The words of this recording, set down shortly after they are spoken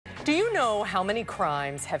Do you know how many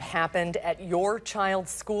crimes have happened at your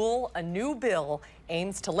child's school? A new bill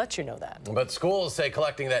aims to let you know that. But schools say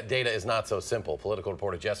collecting that data is not so simple. Political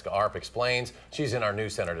reporter Jessica Arp explains. She's in our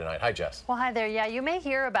news center tonight. Hi, Jess. Well, hi there. Yeah, you may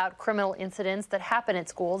hear about criminal incidents that happen at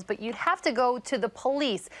schools, but you'd have to go to the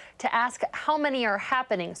police to ask how many are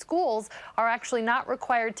happening. Schools are actually not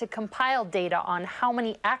required to compile data on how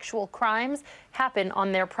many actual crimes happen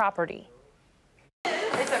on their property.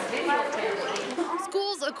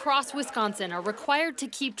 Schools across Wisconsin are required to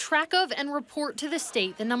keep track of and report to the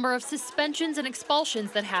state the number of suspensions and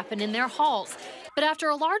expulsions that happen in their halls. But after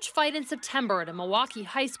a large fight in September at a Milwaukee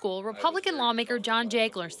high school, Republican lawmaker John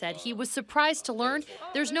Jaegler said he was surprised to learn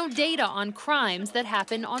there's no data on crimes that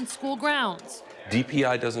happen on school grounds.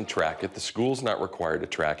 DPI doesn't track it. The school's not required to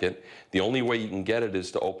track it. The only way you can get it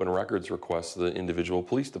is to open records requests to the individual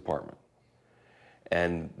police department.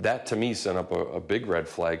 And that, to me, sent up a big red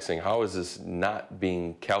flag saying, how is this not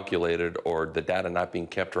being calculated or the data not being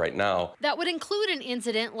kept right now? That would include an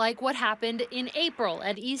incident like what happened in April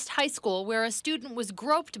at East High School, where a student was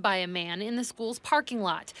groped by a man in the school's parking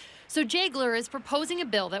lot. So Jaegler is proposing a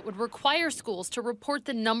bill that would require schools to report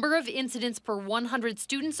the number of incidents per 100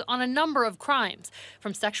 students on a number of crimes,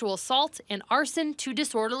 from sexual assault and arson to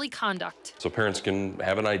disorderly conduct. So parents can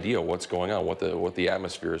have an idea what's going on, what the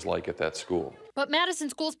atmosphere is like at that school. But Madison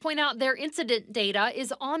schools point out their incident data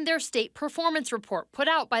is on their state performance report put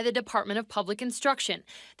out by the Department of Public Instruction.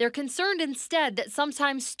 They're concerned instead that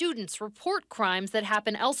sometimes students report crimes that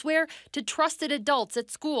happen elsewhere to trusted adults at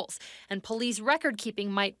schools, and police record keeping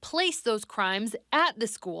might place those crimes at the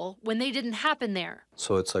school when they didn't happen there.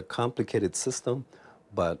 So it's a complicated system,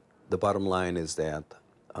 but the bottom line is that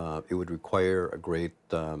it would require a great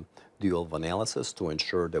deal of analysis to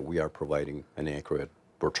ensure that we are providing an accurate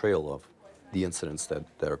portrayal of the incidents that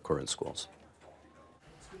occur in schools.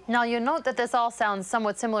 Now, you'll note that this all sounds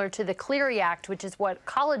somewhat similar to the Clery Act, which is what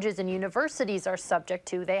colleges and universities are subject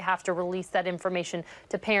to. They have to release that information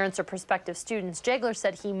to parents or prospective students. Jaegler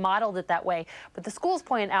said he modeled it that way, but the schools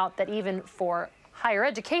point out that even for higher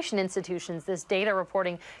education institutions, this data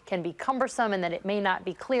reporting can be cumbersome and that it may not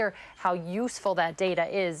be clear how useful that data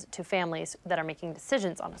is to families that are making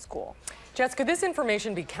decisions on a school. Jess, could this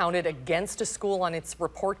information be counted against a school on its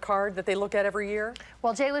report card that they look at every year?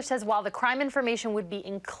 Well, Jaegler says while the crime information would be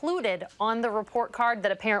included on the report card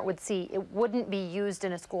that a parent would see, it wouldn't be used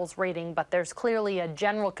in a school's rating, but there's clearly a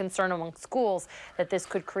general concern among schools that this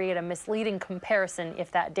could create a misleading comparison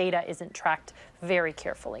if that data isn't tracked very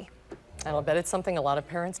carefully. And I'll bet it's something a lot of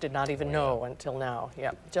parents did not even know until now.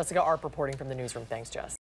 Yeah. Jessica Arp reporting from the newsroom. Thanks, Jess.